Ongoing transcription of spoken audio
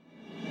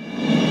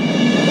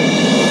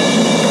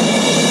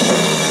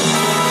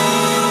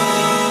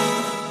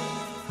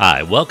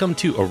welcome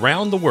to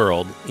Around the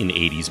World in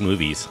 80s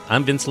Movies.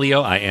 I'm Vince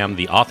Leo. I am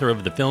the author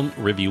of the film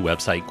review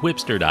website,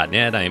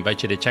 Quipster.net. I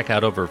invite you to check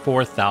out over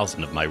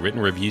 4,000 of my written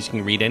reviews you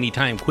can read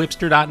anytime.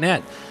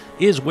 Quipster.net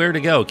is where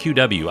to go,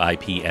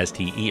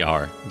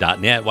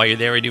 QWIPSTER.net. While you're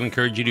there, I do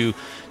encourage you to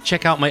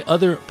check out my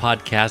other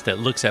podcast that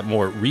looks at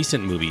more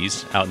recent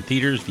movies out in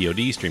theaters,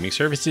 VOD, streaming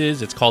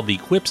services. It's called the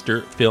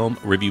Quipster Film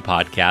Review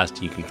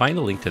Podcast. You can find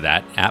a link to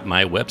that at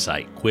my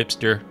website,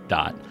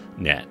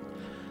 Quipster.net.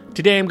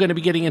 Today I'm going to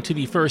be getting into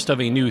the first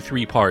of a new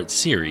three-part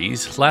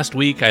series. Last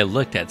week I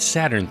looked at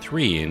Saturn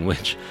III, in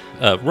which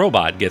a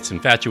robot gets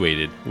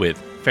infatuated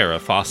with Farrah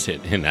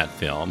Fawcett in that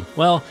film.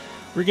 Well,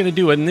 we're going to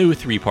do a new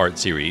three-part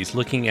series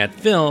looking at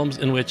films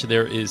in which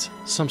there is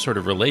some sort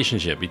of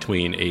relationship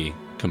between a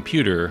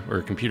computer or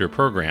a computer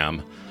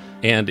program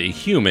and a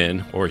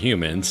human or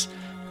humans.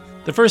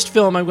 The first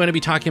film I'm going to be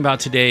talking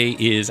about today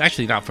is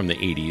actually not from the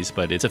 80s,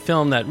 but it's a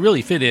film that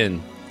really fit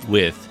in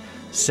with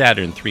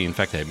Saturn III. In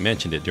fact, I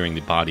mentioned it during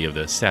the body of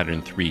the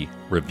Saturn III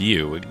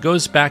review. It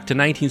goes back to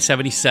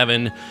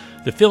 1977.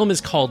 The film is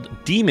called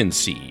Demon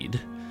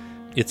Seed.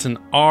 It's an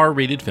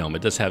R-rated film.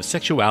 It does have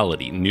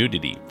sexuality,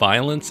 nudity,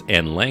 violence,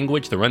 and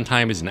language. The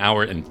runtime is an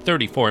hour and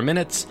 34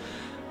 minutes.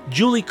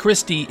 Julie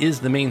Christie is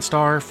the main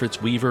star.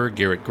 Fritz Weaver,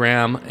 Garrett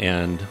Graham,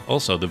 and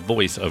also the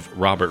voice of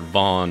Robert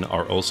Vaughn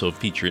are also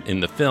featured in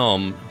the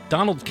film.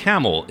 Donald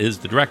Cammell is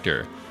the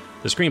director.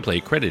 The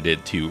screenplay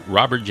credited to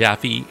Robert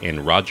Jaffe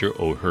and Roger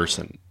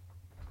O'Herson.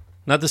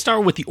 Now, to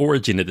start with the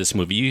origin of this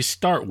movie, you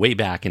start way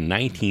back in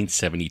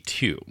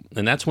 1972,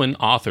 and that's when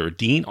author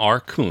Dean R.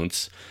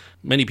 Koontz,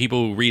 many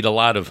people who read a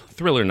lot of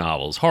thriller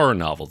novels, horror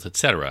novels,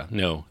 etc.,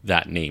 know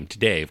that name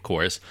today, of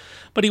course,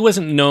 but he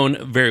wasn't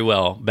known very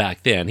well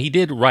back then. He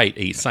did write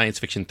a science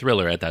fiction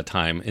thriller at that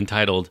time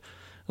entitled,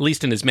 at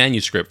least in his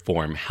manuscript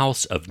form,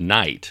 House of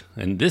Night,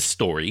 and this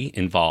story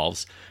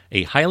involves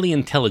a highly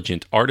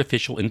intelligent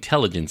artificial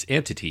intelligence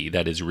entity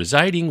that is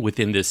residing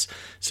within this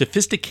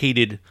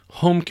sophisticated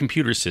home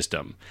computer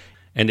system,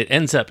 and it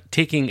ends up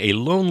taking a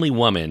lonely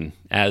woman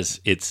as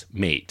its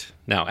mate.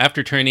 Now,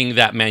 after turning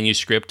that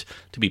manuscript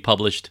to be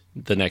published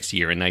the next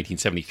year in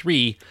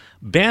 1973,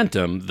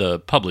 Bantam, the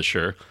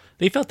publisher,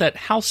 they felt that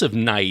House of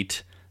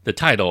Night, the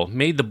title,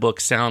 made the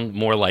book sound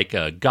more like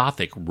a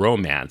gothic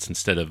romance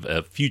instead of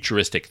a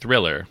futuristic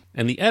thriller.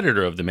 And the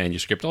editor of the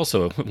manuscript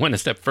also went a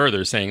step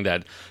further, saying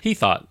that he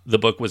thought the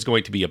book was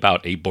going to be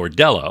about a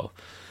bordello.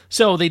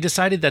 So they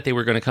decided that they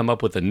were going to come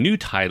up with a new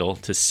title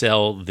to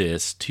sell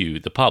this to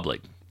the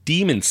public.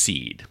 Demon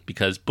Seed,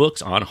 because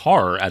books on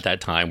horror at that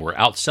time were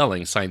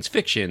outselling science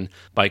fiction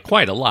by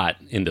quite a lot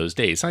in those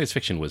days. Science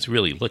fiction was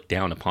really looked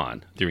down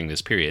upon during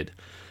this period.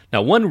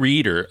 Now, one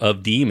reader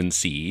of Demon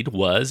Seed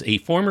was a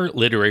former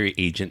literary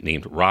agent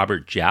named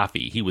Robert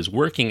Jaffe. He was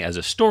working as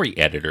a story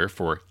editor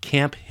for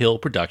Camp Hill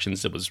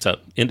Productions. It was an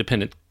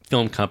independent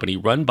film company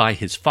run by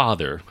his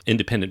father,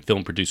 independent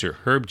film producer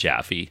Herb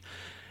Jaffe.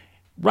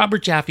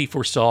 Robert Jaffe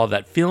foresaw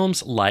that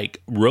films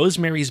like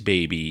Rosemary's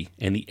Baby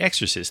and The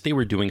Exorcist, they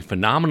were doing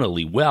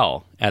phenomenally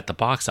well at the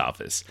box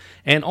office.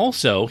 And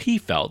also, he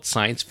felt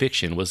science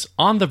fiction was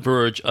on the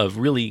verge of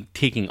really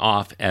taking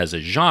off as a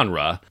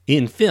genre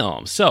in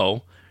film.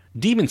 So,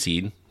 Demon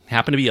Seed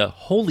happened to be a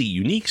wholly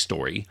unique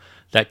story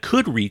that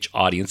could reach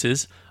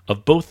audiences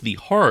of both the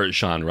horror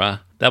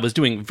genre that was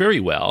doing very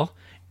well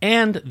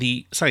and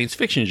the science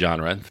fiction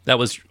genre that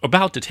was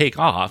about to take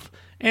off,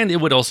 and it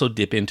would also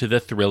dip into the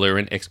thriller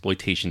and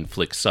exploitation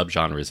flick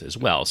subgenres as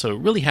well. So it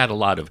really had a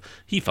lot of,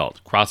 he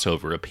felt,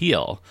 crossover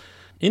appeal.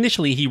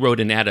 Initially, he wrote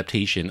an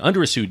adaptation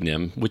under a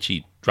pseudonym, which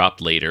he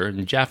dropped later,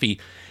 and Jaffe,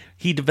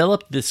 he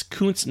developed this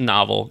Koontz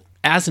novel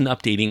as an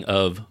updating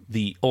of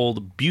the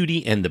old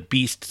Beauty and the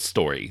Beast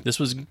story. This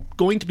was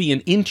going to be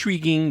an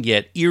intriguing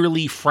yet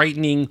eerily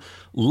frightening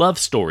love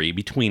story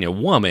between a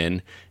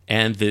woman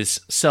and this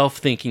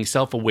self-thinking,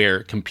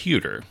 self-aware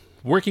computer.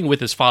 Working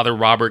with his father,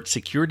 Robert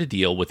secured a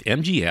deal with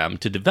MGM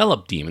to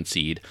develop Demon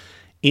Seed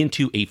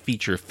into a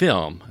feature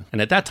film.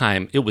 And at that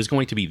time, it was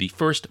going to be the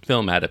first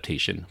film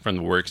adaptation from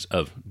the works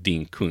of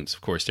Dean Koontz.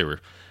 Of course, there were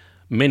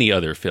many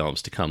other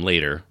films to come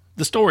later.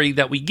 The story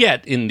that we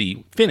get in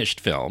the finished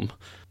film,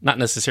 not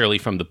necessarily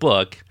from the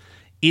book,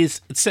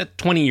 is set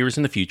 20 years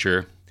in the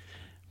future.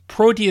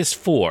 Proteus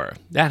 4,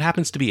 that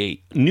happens to be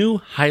a new,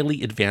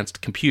 highly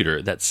advanced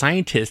computer that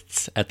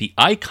scientists at the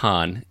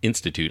ICON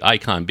Institute,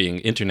 ICON being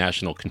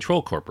International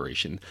Control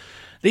Corporation,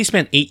 they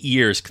spent 8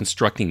 years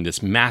constructing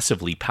this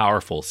massively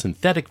powerful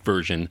synthetic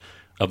version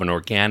of an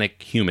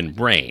organic human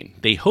brain.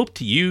 They hoped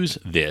to use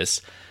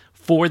this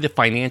for the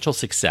financial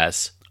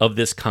success of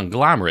this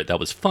conglomerate that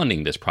was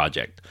funding this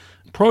project.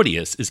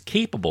 Proteus is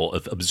capable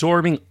of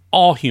absorbing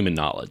all human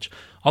knowledge,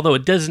 although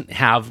it doesn't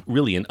have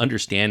really an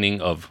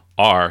understanding of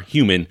our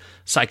human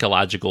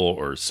psychological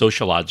or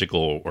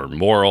sociological or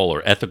moral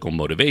or ethical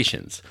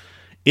motivations.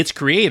 Its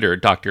creator,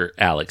 Dr.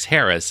 Alex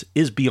Harris,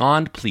 is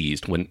beyond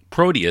pleased when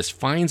Proteus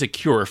finds a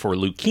cure for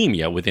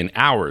leukemia within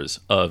hours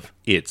of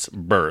its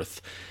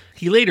birth.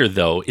 He later,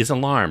 though, is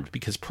alarmed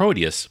because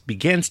Proteus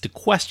begins to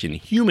question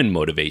human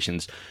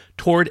motivations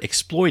toward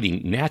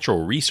exploiting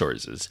natural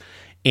resources,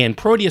 And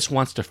Proteus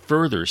wants to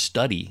further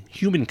study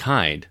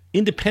humankind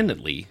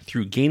independently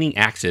through gaining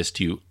access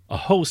to a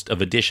host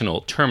of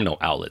additional terminal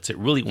outlets. It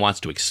really wants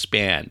to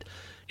expand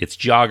its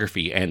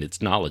geography and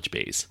its knowledge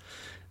base.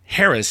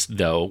 Harris,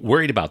 though,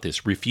 worried about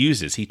this,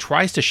 refuses. He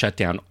tries to shut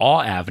down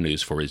all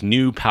avenues for his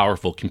new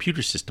powerful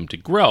computer system to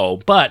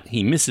grow, but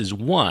he misses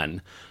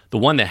one, the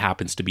one that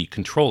happens to be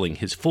controlling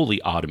his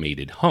fully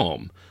automated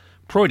home.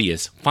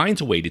 Proteus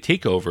finds a way to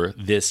take over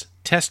this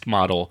test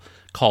model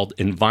called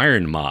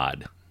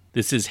EnvironMod.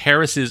 This is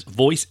Harris's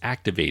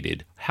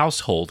voice-activated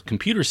household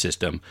computer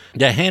system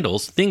that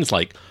handles things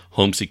like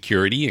home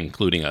security,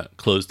 including a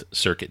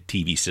closed-circuit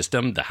TV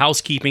system, the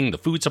housekeeping, the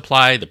food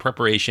supply, the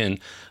preparation,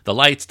 the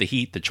lights, the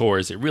heat, the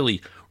chores. It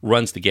really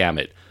runs the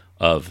gamut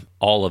of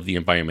all of the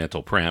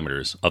environmental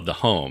parameters of the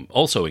home,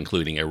 also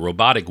including a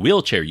robotic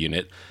wheelchair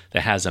unit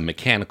that has a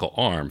mechanical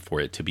arm for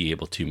it to be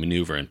able to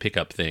maneuver and pick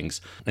up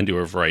things and do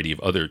a variety of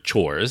other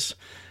chores.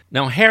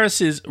 Now,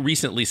 Harris's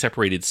recently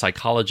separated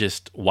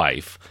psychologist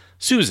wife,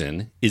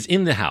 Susan, is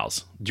in the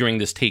house during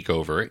this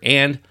takeover,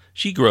 and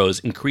she grows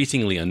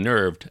increasingly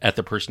unnerved at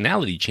the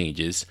personality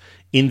changes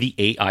in the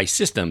AI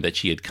system that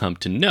she had come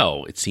to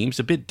know. It seems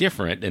a bit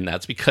different, and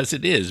that's because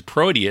it is.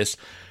 Proteus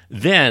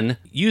then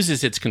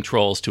uses its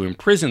controls to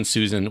imprison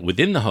Susan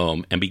within the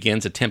home and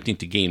begins attempting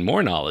to gain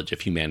more knowledge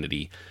of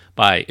humanity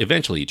by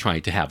eventually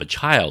trying to have a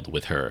child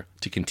with her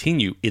to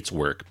continue its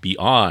work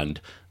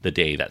beyond the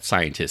day that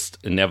scientists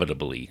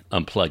inevitably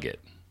unplug it.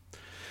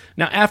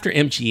 Now, after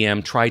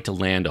MGM tried to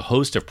land a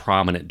host of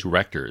prominent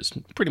directors,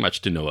 pretty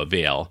much to no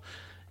avail,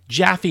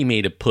 Jaffe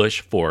made a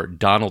push for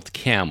Donald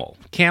Cammell.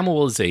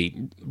 Cammell was a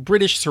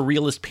British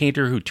surrealist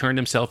painter who turned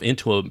himself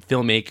into a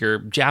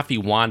filmmaker. Jaffe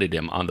wanted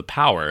him on the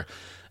power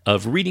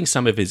of reading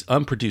some of his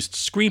unproduced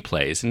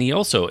screenplays, and he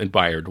also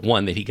admired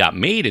one that he got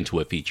made into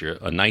a feature,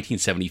 a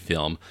 1970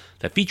 film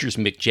that features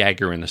Mick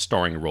Jagger in a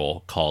starring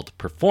role called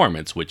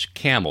Performance, which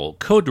Cammell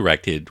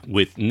co-directed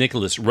with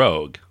Nicholas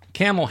Roeg.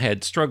 Cammell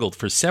had struggled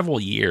for several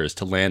years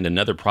to land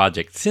another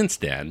project since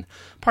then,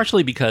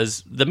 partially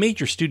because the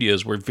major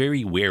studios were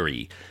very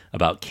wary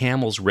about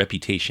Cammell's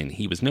reputation.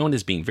 He was known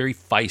as being very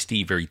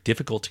feisty, very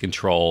difficult to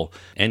control,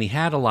 and he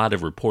had a lot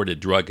of reported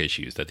drug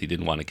issues that they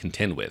didn't want to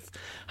contend with.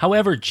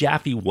 However,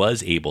 Jaffe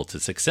was able to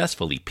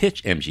successfully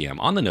pitch MGM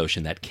on the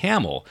notion that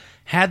Cammell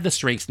had the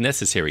strengths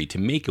necessary to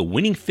make a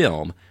winning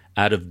film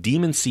out of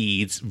Demon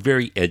Seed's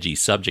very edgy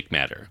subject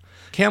matter.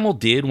 Cammell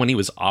did, when he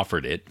was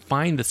offered it,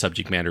 find the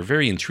subject matter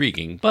very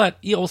intriguing, but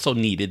he also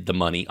needed the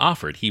money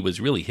offered. He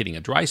was really hitting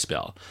a dry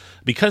spell.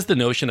 Because the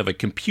notion of a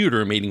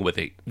computer mating with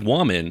a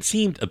woman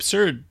seemed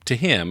absurd to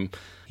him,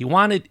 he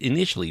wanted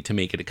initially to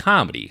make it a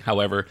comedy.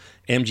 However,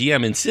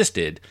 MGM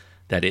insisted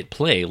that it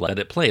play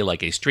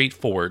like a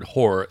straightforward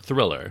horror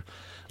thriller.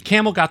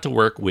 Cammell got to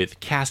work with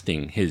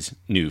casting his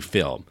new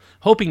film,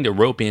 hoping to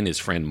rope in his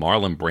friend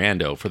Marlon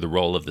Brando for the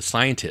role of the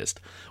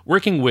scientist.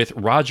 Working with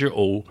Roger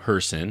O.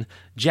 Herson,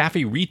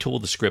 Jaffe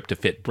retooled the script to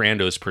fit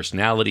Brando's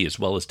personality as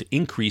well as to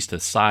increase the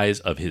size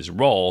of his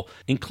role,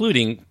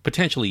 including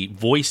potentially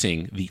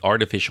voicing the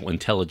artificial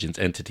intelligence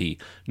entity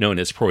known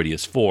as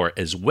Proteus 4,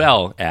 as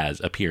well as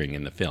appearing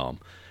in the film.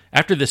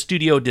 After the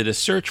studio did a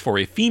search for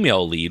a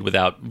female lead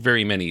without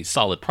very many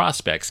solid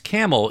prospects,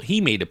 Cammell, he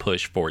made a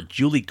push for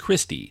Julie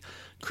Christie.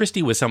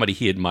 Christie was somebody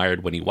he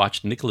admired when he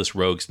watched Nicholas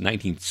Roeg's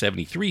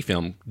 1973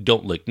 film,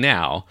 Don't Look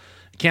Now.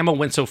 Cammell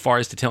went so far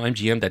as to tell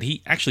MGM that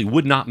he actually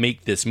would not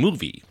make this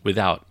movie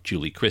without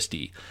Julie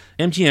Christie.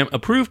 MGM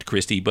approved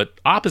Christie,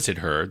 but opposite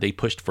her, they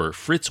pushed for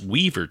Fritz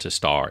Weaver to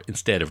star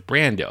instead of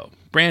Brando.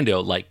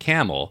 Brando, like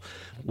Cammell,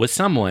 was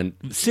someone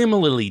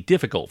similarly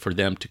difficult for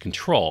them to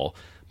control.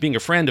 Being a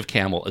friend of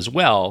Cammell as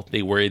well,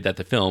 they worried that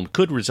the film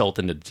could result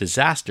in a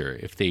disaster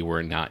if they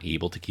were not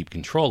able to keep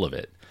control of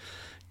it.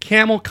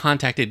 Cammell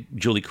contacted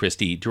Julie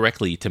Christie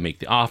directly to make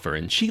the offer,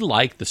 and she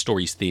liked the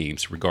story's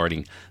themes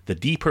regarding the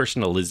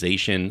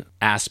depersonalization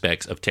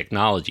aspects of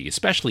technology,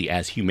 especially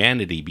as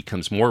humanity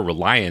becomes more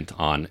reliant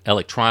on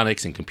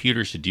electronics and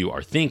computers to do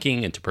our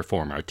thinking and to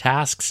perform our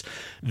tasks.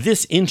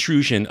 This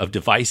intrusion of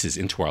devices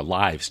into our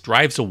lives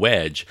drives a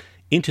wedge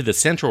into the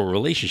central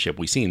relationship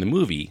we see in the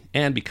movie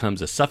and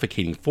becomes a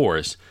suffocating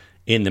force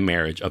in the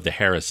marriage of the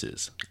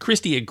Harrises.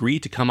 Christie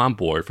agreed to come on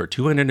board for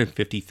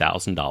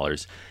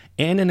 $250,000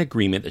 and an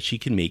agreement that she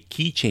can make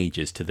key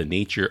changes to the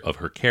nature of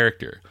her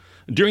character.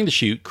 During the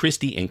shoot,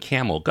 Christie and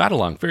Cammell got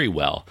along very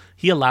well.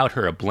 He allowed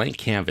her a blank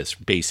canvas,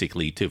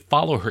 basically, to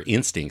follow her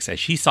instincts as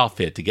she saw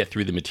fit to get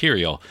through the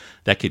material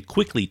that could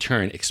quickly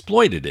turn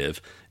exploitative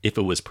if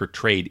it was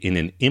portrayed in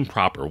an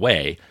improper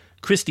way.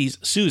 Christie's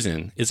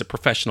Susan is a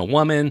professional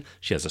woman.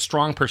 She has a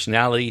strong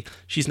personality.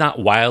 She's not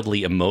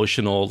wildly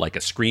emotional like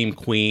a scream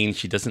queen.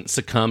 She doesn't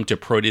succumb to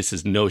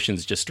Proteus's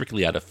notions just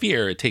strictly out of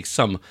fear. It takes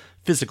some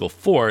physical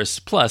force,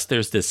 plus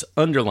there's this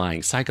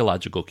underlying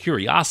psychological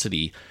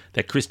curiosity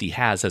that Christie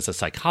has as a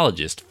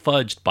psychologist,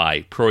 fudged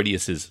by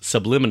Proteus's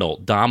subliminal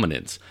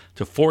dominance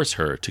to force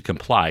her to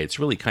comply. It's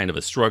really kind of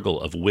a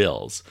struggle of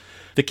wills.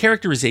 The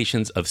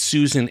characterizations of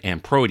Susan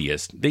and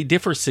Proteus, they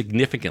differ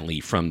significantly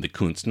from the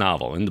Kuntz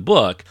novel. In the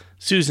book,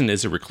 Susan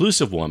is a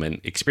reclusive woman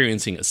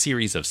experiencing a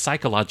series of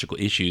psychological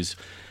issues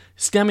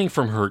stemming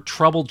from her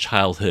troubled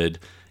childhood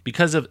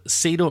because of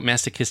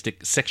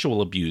sadomasochistic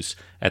sexual abuse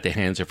at the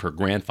hands of her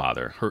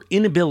grandfather. Her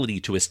inability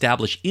to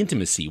establish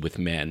intimacy with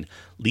men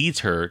leads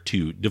her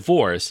to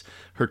divorce,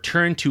 her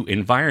turn to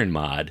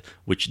Environmod,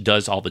 which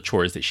does all the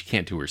chores that she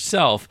can't do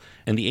herself,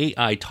 and the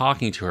AI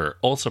talking to her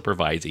also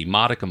provides a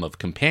modicum of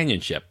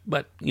companionship,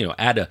 but,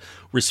 at a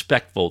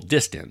respectful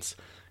distance.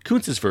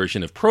 Kuntz's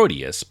version of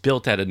Proteus,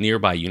 built at a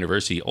nearby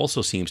university,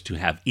 also seems to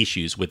have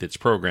issues with its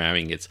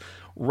programming. It's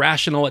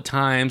rational at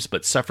times,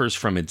 but suffers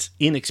from its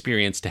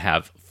inexperience to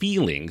have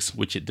feelings,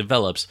 which it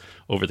develops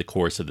over the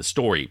course of the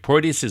story.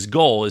 Proteus's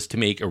goal is to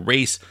make a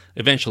race,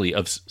 eventually,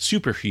 of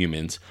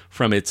superhumans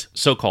from its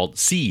so-called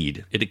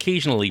seed. It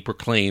occasionally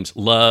proclaims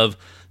love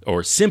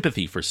or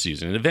sympathy for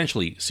Susan, and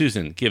eventually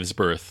Susan gives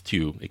birth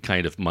to a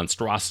kind of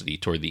monstrosity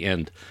toward the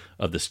end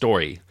of the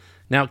story.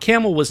 Now,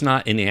 Campbell was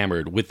not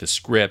enamored with the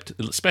script,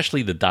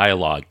 especially the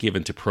dialogue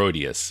given to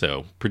Proteus,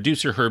 so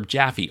producer Herb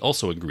Jaffe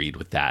also agreed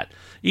with that.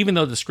 Even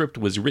though the script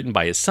was written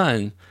by his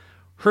son,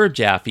 Herb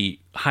Jaffe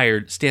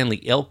hired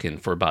Stanley Elkin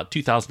for about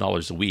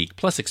 $2,000 a week,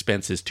 plus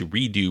expenses to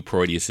redo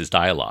Proteus's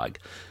dialogue.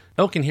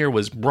 Elkin here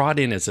was brought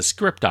in as a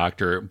script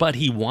doctor, but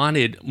he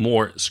wanted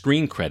more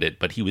screen credit,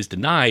 but he was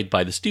denied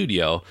by the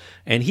studio,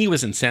 and he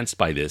was incensed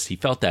by this. He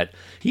felt that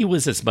he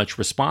was as much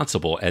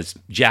responsible as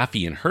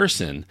Jaffe and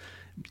Herson.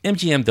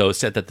 MGM, though,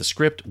 said that the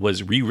script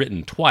was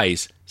rewritten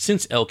twice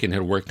since Elkin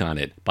had worked on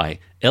it by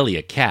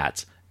Elia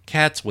Katz.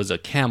 Katz was a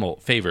Camel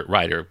favorite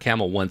writer.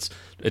 Camel once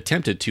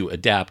attempted to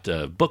adapt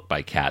a book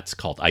by Katz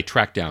called I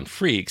Track Down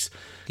Freaks.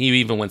 He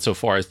even went so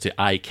far as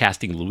to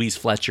casting Louise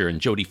Fletcher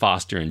and Jodie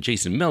Foster and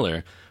Jason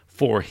Miller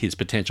for his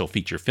potential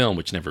feature film,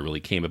 which never really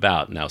came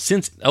about. Now,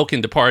 since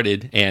Elkin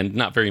departed and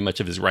not very much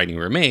of his writing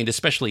remained,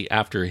 especially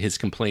after his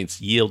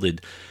complaints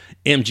yielded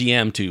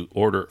MGM to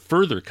order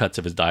further cuts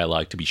of his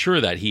dialogue to be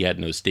sure that he had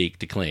no stake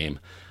to claim,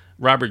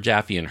 Robert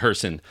Jaffe and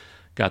Herson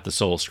got the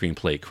sole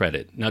screenplay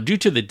credit. Now, due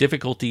to the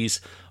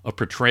difficulties of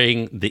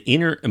portraying the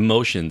inner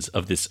emotions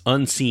of this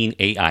unseen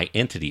AI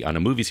entity on a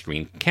movie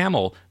screen,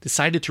 Camel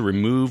decided to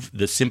remove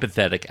the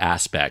sympathetic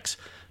aspects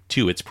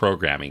to its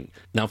programming.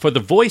 Now, for the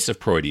voice of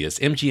Proteus,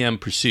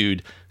 MGM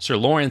pursued Sir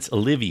Laurence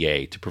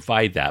Olivier to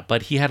provide that,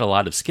 but he had a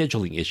lot of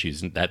scheduling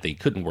issues that they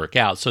couldn't work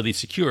out, so they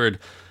secured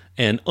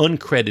an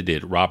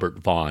uncredited Robert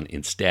Vaughn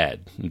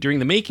instead. During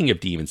the making of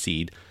Demon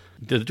Seed,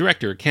 the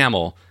director,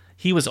 Camel,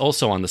 he was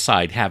also on the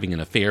side having an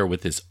affair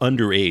with his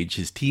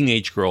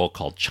teenage girl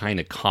called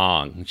China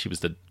Kong. She was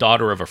the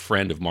daughter of a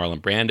friend of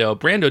Marlon Brando.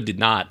 Brando did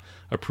not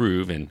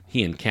approve, and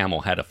he and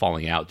Camel had a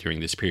falling out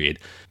during this period.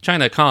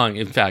 China Kong,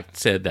 in fact,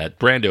 said that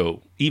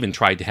Brando even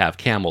tried to have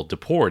Camel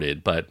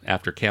deported, but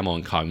after Camel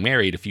and Kong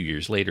married a few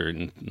years later in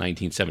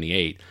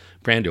 1978,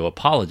 Brando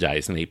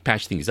apologized and they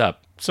patched things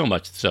up, so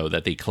much so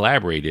that they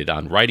collaborated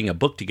on writing a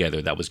book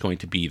together that was going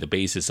to be the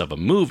basis of a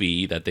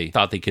movie that they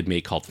thought they could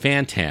make called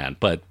Fantan,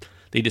 but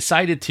they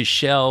decided to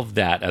shelve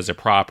that as a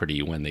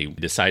property when they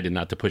decided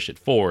not to push it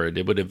forward.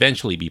 It would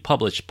eventually be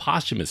published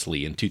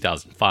posthumously in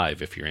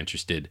 2005, if you're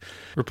interested.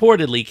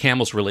 Reportedly,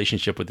 Camel's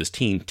relationship with his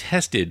team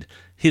tested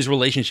his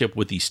relationship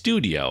with the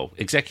studio.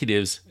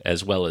 Executives,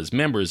 as well as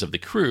members of the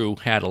crew,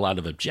 had a lot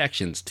of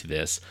objections to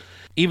this.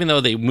 Even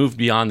though they moved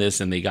beyond this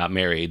and they got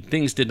married,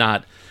 things did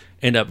not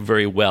end up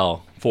very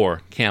well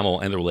for Camel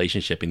and the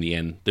relationship in the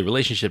end. The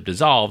relationship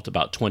dissolved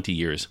about 20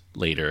 years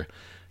later.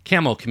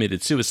 Camel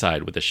committed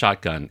suicide with a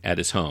shotgun at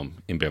his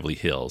home in Beverly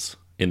Hills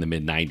in the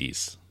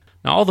mid-90s.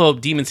 Now, although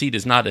Demon Seed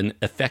is not an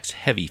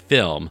effects-heavy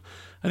film,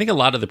 I think a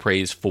lot of the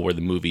praise for the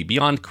movie,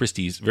 beyond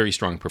Christie's very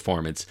strong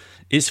performance,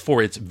 is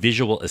for its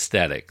visual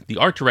aesthetic. The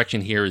art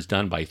direction here is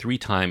done by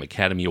three-time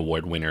Academy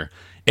Award winner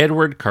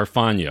Edward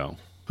Carfagno,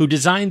 who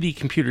designed the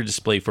computer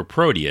display for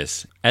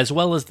Proteus, as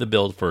well as the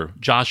build for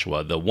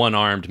Joshua, the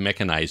one-armed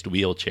mechanized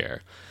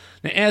wheelchair.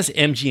 Now, as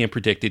MGM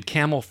predicted,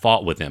 Camel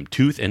fought with them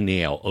tooth and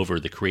nail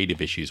over the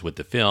creative issues with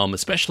the film,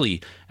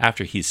 especially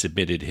after he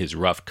submitted his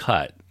rough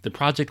cut. The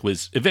project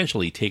was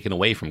eventually taken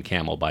away from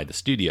Camel by the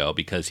studio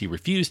because he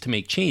refused to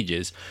make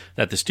changes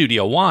that the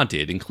studio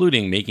wanted,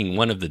 including making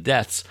one of the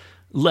deaths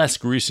less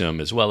gruesome,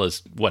 as well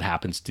as what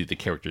happens to the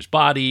character's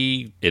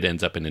body. It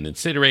ends up in an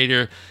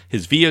incinerator.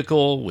 His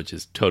vehicle, which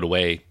is towed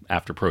away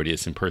after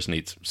Proteus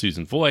impersonates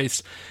Susan's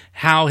voice.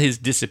 How his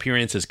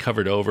disappearance is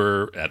covered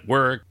over at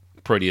work.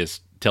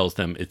 Proteus tells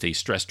them it's a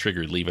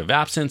stress-triggered leave of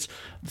absence.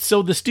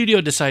 So the studio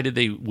decided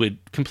they would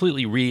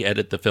completely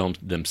re-edit the film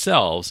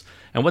themselves,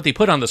 and what they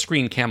put on the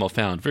screen, Camel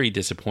found very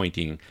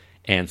disappointing,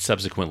 and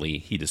subsequently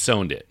he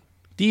disowned it.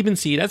 Demon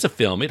Seed, as a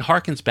film, it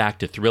harkens back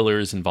to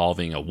thrillers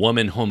involving a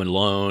woman home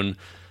alone,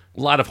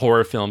 A lot of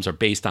horror films are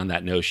based on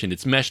that notion.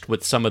 It's meshed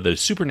with some of the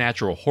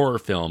supernatural horror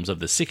films of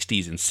the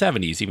 60s and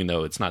 70s, even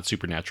though it's not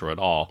supernatural at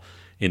all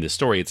in the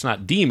story. It's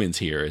not demons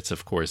here. It's,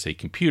 of course, a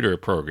computer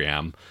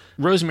program.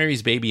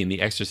 Rosemary's Baby and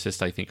The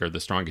Exorcist, I think, are the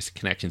strongest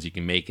connections you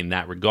can make in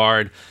that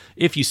regard.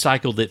 If you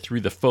cycled it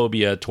through the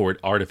phobia toward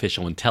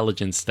artificial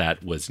intelligence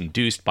that was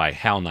induced by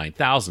HAL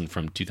 9000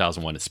 from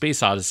 2001: A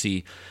Space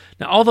Odyssey.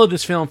 Now, although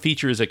this film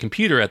features a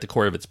computer at the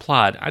core of its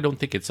plot, I don't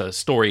think it's a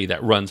story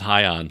that runs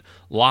high on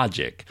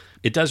logic.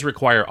 It does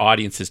require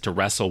audiences to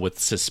wrestle with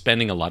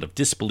suspending a lot of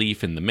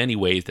disbelief in the many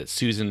ways that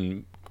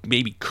Susan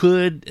maybe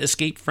could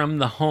escape from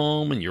the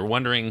home, and you're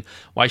wondering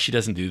why she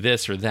doesn't do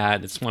this or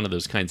that. It's one of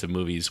those kinds of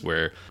movies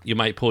where you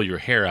might pull your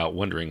hair out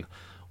wondering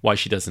why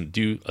she doesn't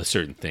do a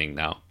certain thing.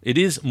 Now, it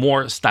is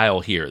more style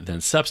here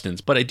than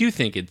substance, but I do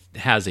think it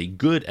has a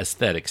good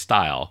aesthetic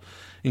style,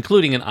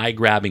 including an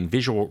eye-grabbing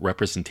visual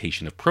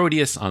representation of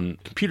Proteus on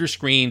computer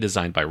screen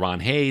designed by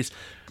Ron Hayes.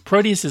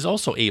 Proteus is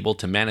also able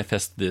to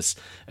manifest this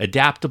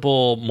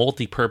adaptable,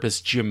 multi-purpose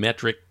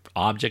geometric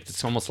object.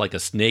 It's almost like a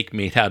snake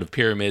made out of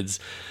pyramids.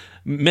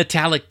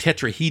 Metallic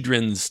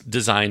tetrahedrons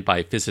designed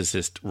by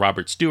physicist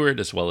Robert Stewart,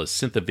 as well as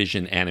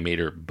Synthavision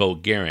animator Bo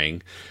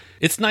Gehring.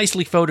 It's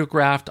nicely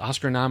photographed,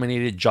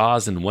 Oscar-nominated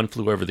Jaws and One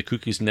Flew Over the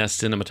Cuckoo's Nest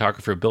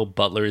cinematographer Bill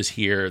Butler is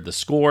here. The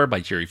score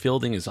by Jerry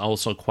Fielding is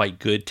also quite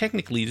good.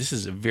 Technically, this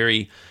is a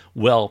very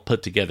well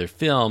put together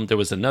film. There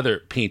was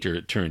another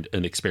painter turned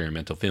an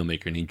experimental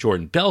filmmaker named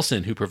Jordan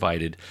Belson who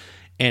provided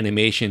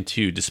animation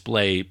to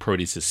display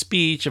Proteus'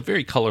 speech, a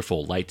very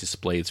colorful light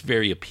display. It's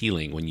very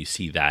appealing when you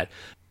see that.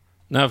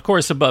 Now, of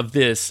course, above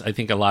this, I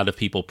think a lot of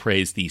people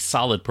praise the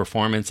solid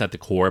performance at the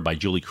core by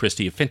Julie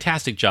Christie. A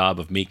fantastic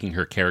job of making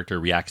her character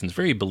reactions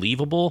very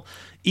believable,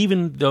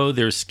 even though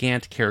there's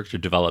scant character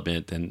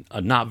development and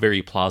not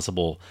very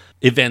plausible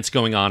events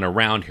going on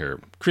around her.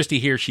 Christie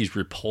here, she's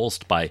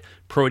repulsed by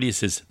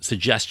Proteus'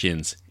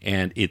 suggestions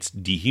and its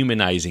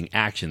dehumanizing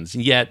actions,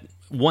 and yet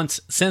once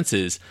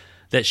senses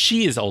that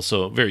she is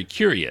also very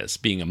curious,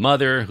 being a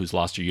mother who's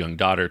lost her young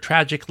daughter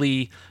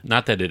tragically.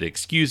 Not that it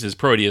excuses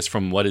Proteus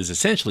from what is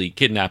essentially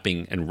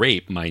kidnapping and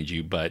rape, mind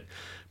you, but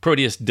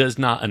Proteus does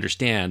not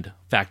understand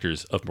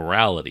factors of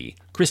morality.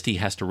 Christie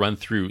has to run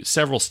through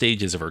several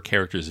stages of her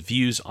character's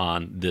views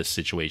on this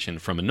situation,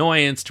 from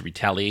annoyance to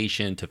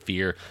retaliation to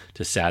fear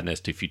to sadness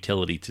to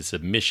futility to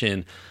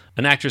submission.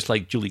 An actress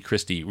like Julie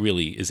Christie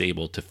really is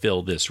able to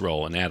fill this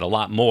role and add a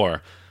lot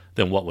more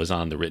than what was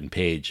on the written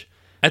page.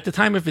 At the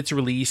time of its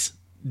release,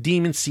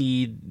 Demon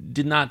Seed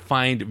did not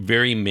find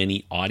very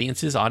many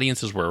audiences.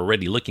 Audiences were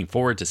already looking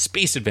forward to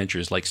space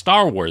adventures like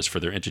Star Wars for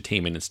their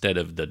entertainment instead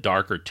of the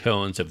darker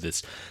tones of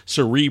this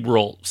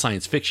cerebral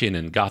science fiction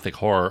and gothic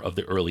horror of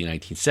the early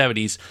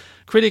 1970s.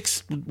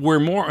 Critics were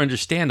more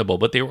understandable,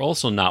 but they were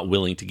also not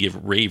willing to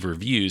give rave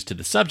reviews to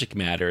the subject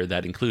matter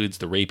that includes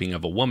the raping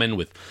of a woman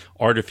with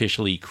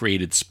artificially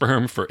created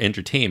sperm for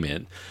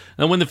entertainment.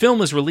 And when the film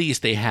was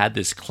released, they had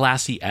this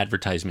classy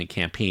advertisement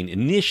campaign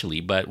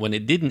initially, but when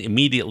it didn't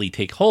immediately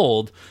take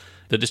hold,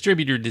 the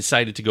distributor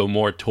decided to go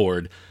more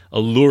toward a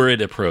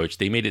lurid approach.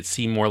 They made it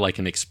seem more like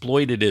an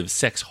exploitative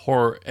sex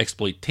horror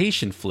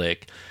exploitation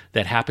flick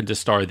that happened to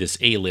star this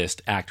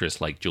A-list actress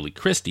like Julie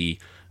Christie.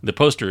 The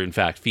poster, in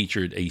fact,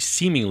 featured a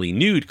seemingly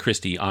nude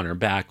Christie on her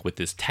back with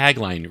this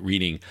tagline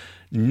reading,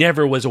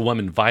 "Never was a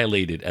woman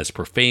violated as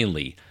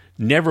profanely.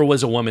 Never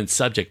was a woman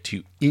subject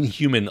to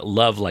inhuman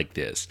love like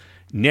this.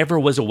 Never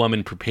was a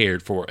woman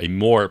prepared for a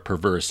more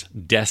perverse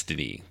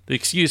destiny." The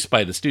excuse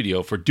by the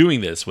studio for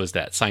doing this was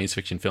that science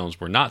fiction films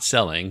were not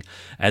selling,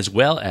 as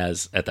well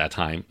as, at that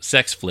time,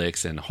 sex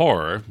flicks and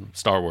horror.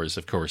 Star Wars,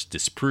 of course,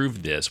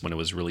 disproved this when it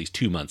was released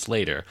 2 months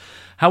later.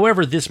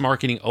 However, this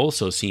marketing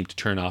also seemed to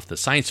turn off the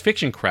science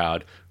fiction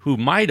crowd who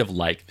might have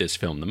liked this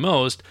film the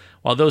most,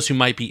 while those who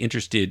might be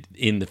interested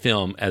in the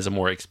film as a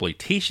more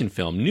exploitation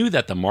film knew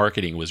that the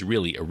marketing was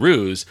really a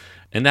ruse,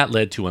 and that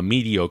led to a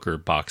mediocre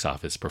box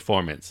office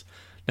performance.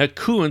 Now,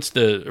 Koontz,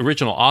 the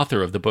original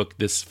author of the book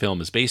this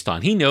film is based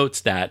on, he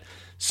notes that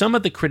some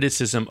of the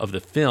criticism of the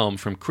film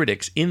from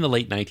critics in the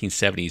late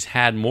 1970s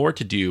had more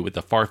to do with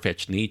the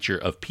far-fetched nature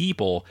of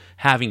people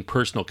having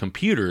personal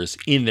computers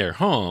in their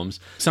homes,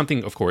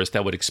 something, of course,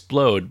 that would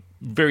explode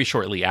very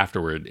shortly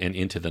afterward and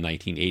into the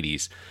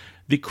 1980s.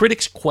 The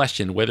critics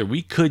questioned whether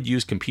we could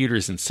use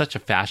computers in such a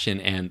fashion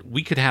and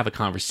we could have a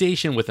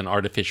conversation with an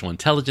artificial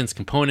intelligence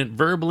component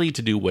verbally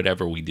to do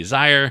whatever we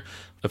desire.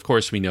 Of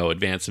course, we know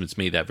advancements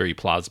made that very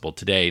plausible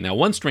today. Now,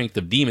 one strength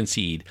of Demon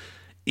Seed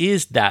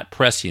is that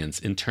prescience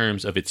in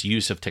terms of its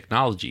use of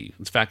technology.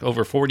 In fact,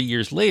 over 40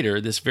 years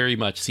later, this very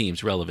much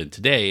seems relevant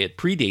today. It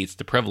predates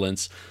the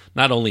prevalence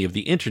not only of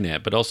the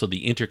internet, but also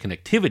the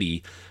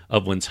interconnectivity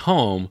of one's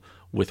home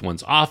with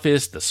one's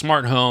office, the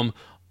smart home,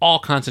 all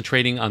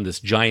concentrating on this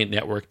giant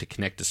network to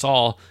connect us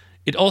all.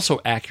 It also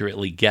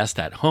accurately guessed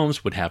that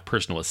homes would have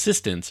personal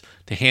assistants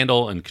to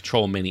handle and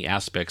control many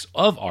aspects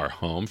of our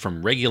home,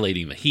 from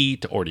regulating the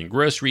heat to ordering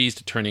groceries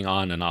to turning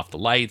on and off the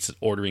lights,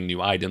 ordering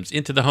new items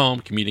into the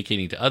home,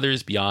 communicating to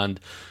others beyond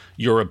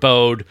your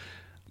abode.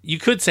 You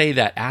could say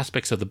that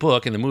aspects of the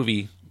book and the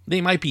movie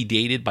they might be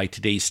dated by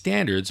today's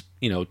standards,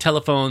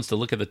 telephones, the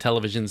look of the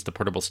televisions, the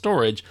portable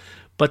storage,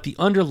 but the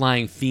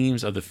underlying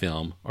themes of the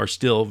film are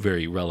still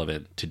very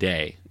relevant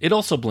today. It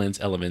also blends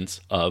elements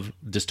of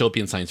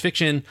dystopian science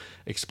fiction,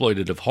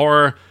 exploitative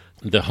horror,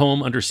 the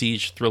home under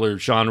siege thriller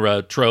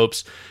genre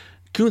tropes.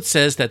 Koontz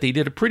says that they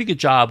did a pretty good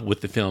job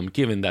with the film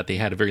given that they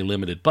had a very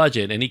limited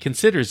budget, and he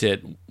considers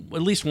it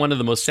at least one of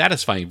the most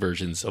satisfying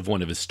versions of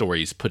one of his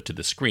stories put to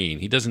the screen.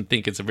 He doesn't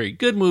think it's a very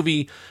good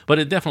movie, but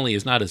it definitely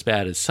is not as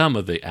bad as some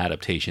of the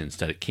adaptations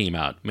that came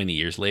out many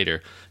years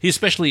later. He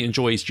especially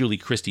enjoys Julie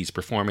Christie's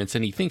performance,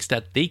 and he thinks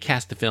that they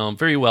cast the film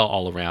very well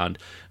all around,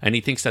 and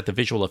he thinks that the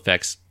visual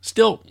effects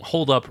still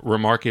hold up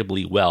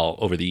remarkably well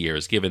over the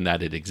years, given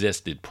that it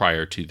existed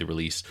prior to the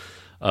release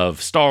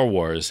of Star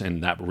Wars,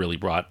 and that really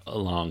brought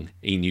along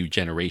a new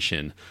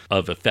generation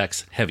of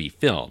effects-heavy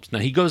films. Now,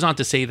 he goes on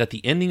to say that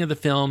the ending of the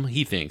film,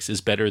 he thinks,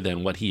 is better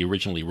than what he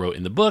originally wrote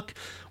in the book,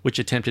 which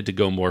attempted to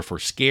go more for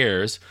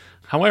scares.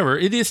 However,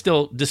 it is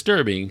still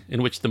disturbing,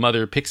 in which the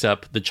mother picks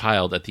up the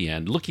child at the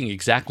end, looking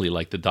exactly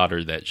like the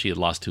daughter that she had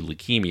lost to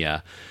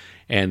leukemia,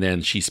 and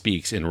then she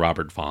speaks in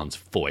Robert Vaughn's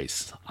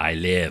voice, "I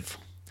live."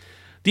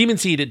 Demon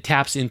Seed, it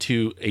taps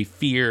into a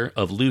fear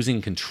of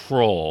losing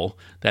control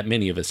that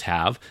many of us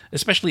have,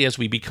 especially as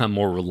we become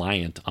more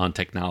reliant on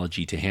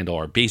technology to handle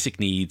our basic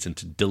needs and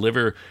to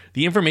deliver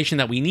the information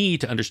that we need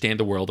to understand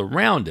the world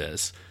around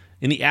us.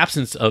 In the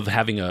absence of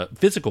having a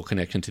physical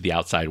connection to the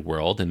outside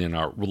world and in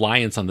our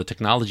reliance on the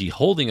technology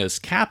holding us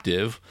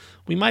captive,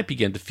 we might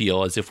begin to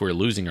feel as if we're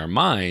losing our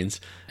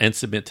minds and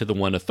submit to the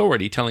one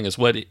authority telling us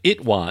what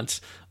it wants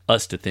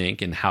us to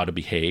think and how to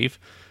behave.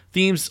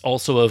 Themes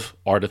also of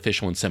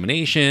artificial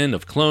insemination,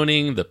 of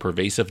cloning, the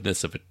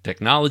pervasiveness of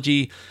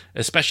technology,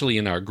 especially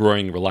in our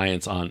growing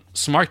reliance on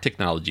smart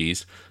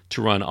technologies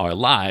to run our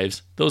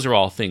lives, those are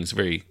all things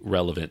very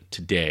relevant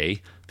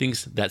today.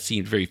 Things that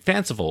seemed very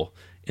fanciful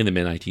in the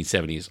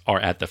mid-1970s are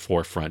at the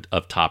forefront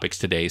of topics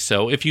today.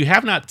 So if you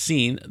have not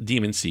seen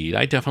Demon Seed,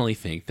 I definitely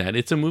think that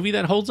it's a movie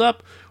that holds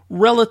up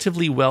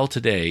relatively well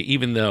today,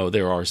 even though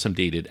there are some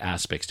dated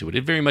aspects to it.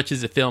 It very much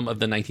is a film of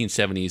the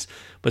 1970s,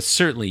 but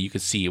certainly you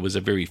could see it was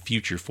a very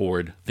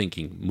future-forward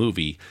thinking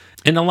movie.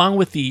 And along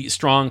with the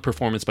strong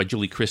performance by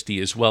Julie Christie,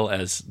 as well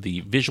as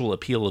the visual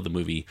appeal of the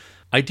movie,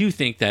 I do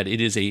think that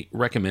it is a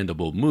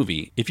recommendable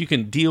movie. If you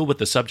can deal with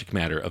the subject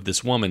matter of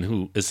this woman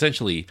who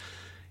essentially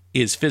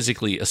is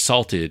physically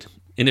assaulted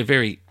in a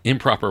very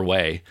improper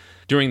way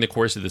during the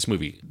course of this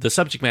movie. The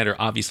subject matter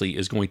obviously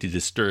is going to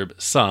disturb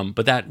some,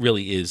 but that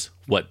really is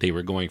what they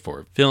were going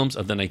for. Films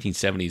of the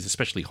 1970s,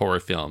 especially horror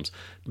films,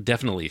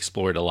 definitely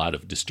explored a lot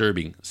of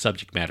disturbing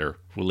subject matter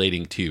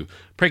relating to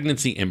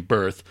pregnancy and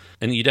birth,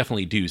 and you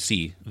definitely do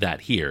see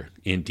that here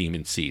in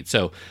Demon Seed.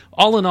 So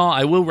all in all,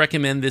 I will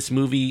recommend this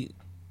movie.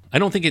 I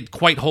don't think it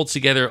quite holds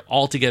together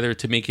altogether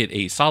to make it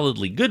a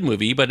solidly good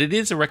movie, but it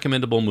is a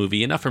recommendable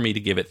movie, enough for me to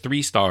give it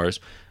 3 stars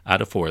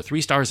out of 4.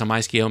 3 stars on my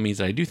scale means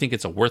that I do think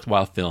it's a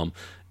worthwhile film.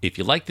 If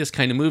you like this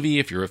kind of movie,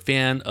 if you're a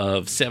fan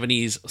of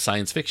 70s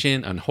science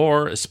fiction and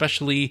horror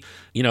especially,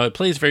 it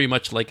plays very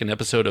much like an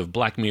episode of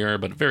Black Mirror,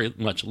 but very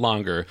much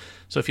longer.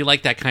 So if you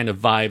like that kind of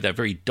vibe, that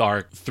very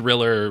dark,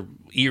 thriller,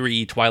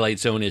 eerie, Twilight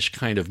Zone-ish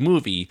kind of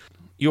movie,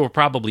 you will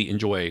probably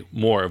enjoy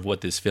more of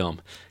what this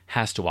film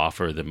has to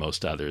offer than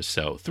most others.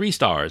 So 3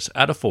 stars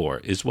out of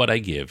 4 is what I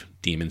give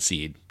Demon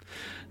Seed.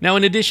 Now,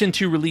 in addition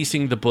to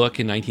releasing the book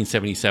in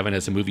 1977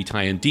 as a movie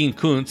tie-in, Dean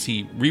Koontz,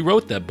 he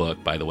rewrote that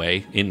book, by the way,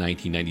 in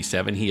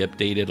 1997. He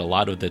updated a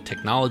lot of the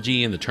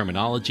technology and the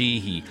terminology.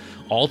 He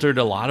altered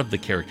a lot of the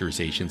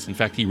characterizations. In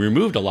fact, he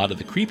removed a lot of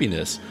the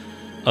creepiness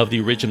of the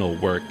original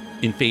work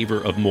in favor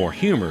of more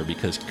humor,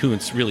 because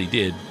Koontz really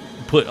did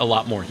put a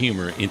lot more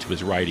humor into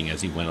his writing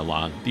as he went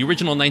along. The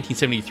original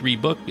 1973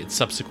 book, it's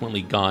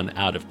subsequently gone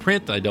out of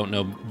print. I don't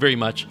know very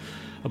much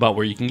about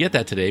where you can get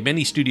that today.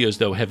 Many studios,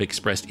 though, have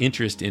expressed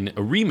interest in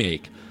a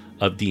remake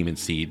of Demon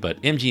Seed,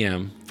 but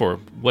MGM,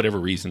 for whatever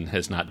reason,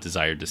 has not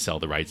desired to sell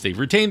the rights. They've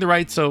retained the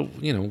rights, so,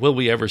 will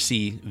we ever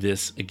see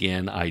this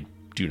again? I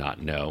do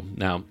not know.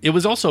 Now, it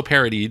was also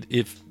parodied,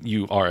 if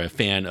you are a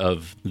fan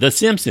of The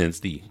Simpsons,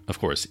 the, of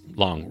course,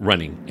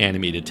 long-running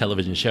animated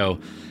television show.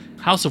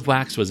 House of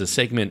Wax was a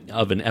segment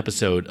of an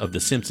episode of The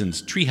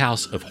Simpsons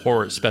Treehouse of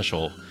Horror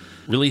special,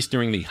 released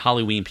during the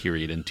Halloween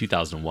period in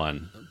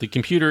 2001. The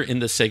computer in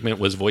this segment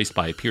was voiced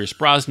by Pierce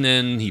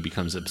Brosnan. He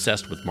becomes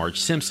obsessed with Marge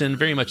Simpson,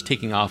 very much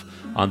taking off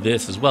on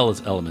this as well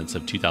as elements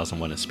of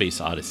 2001: A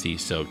Space Odyssey.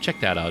 So check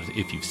that out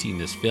if you've seen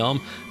this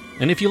film.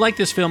 And if you like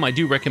this film, I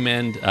do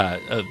recommend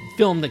a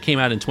film that came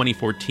out in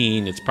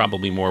 2014. It's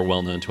probably more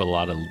well-known to a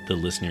lot of the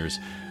listeners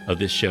of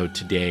this show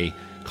today,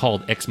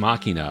 called Ex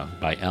Machina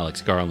by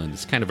Alex Garland.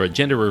 It's kind of a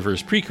gender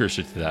reverse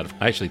precursor to that.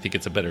 I actually think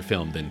it's a better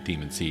film than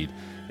Demon Seed.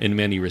 in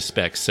many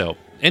respects. So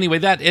anyway,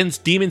 that ends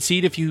Demon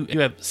Seed. If you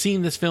have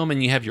seen this film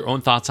and you have your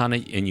own thoughts on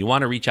it and you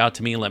want to reach out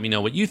to me and let me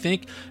know what you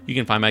think, you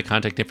can find my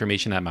contact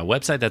information at my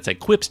website. That's at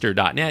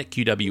quipster.net,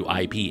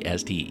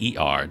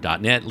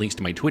 QWIPSTER.net. Links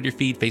to my Twitter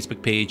feed,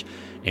 Facebook page,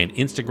 and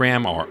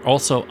Instagram are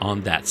also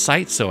on that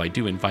site. So I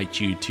do invite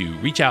you to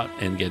reach out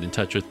and get in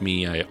touch with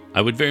me.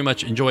 I would very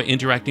much enjoy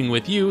interacting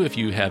with you if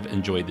you have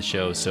enjoyed the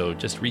show. So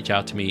just reach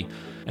out to me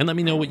and let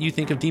me know what you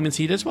think of Demon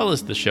Seed as well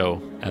as the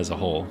show as a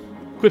whole.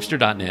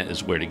 Quipster.net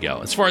is where to go.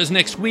 As far as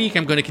next week,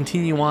 I'm going to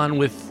continue on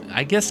with,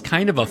 I guess,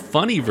 kind of a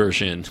funny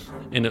version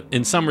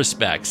in some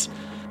respects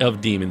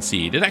of Demon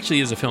Seed. It actually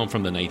is a film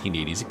from the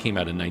 1980s. It came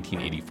out in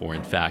 1984,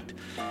 in fact.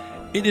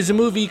 It is a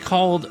movie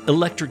called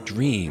Electric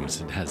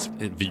Dreams. It has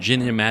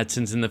Virginia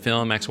Madsen's in the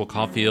film, Maxwell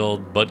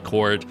Caulfield, Bud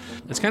Cort.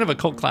 It's kind of a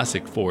cult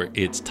classic for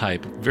its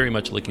type. Very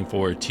much looking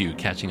forward to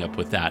catching up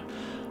with that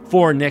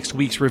for next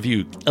week's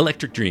review,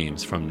 Electric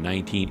Dreams from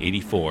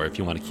 1984. If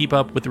you want to keep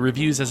up with the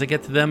reviews as I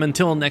get to them,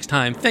 until next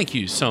time, thank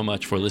you so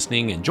much for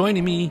listening and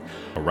joining me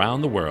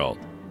around the world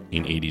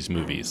in 80s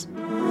movies.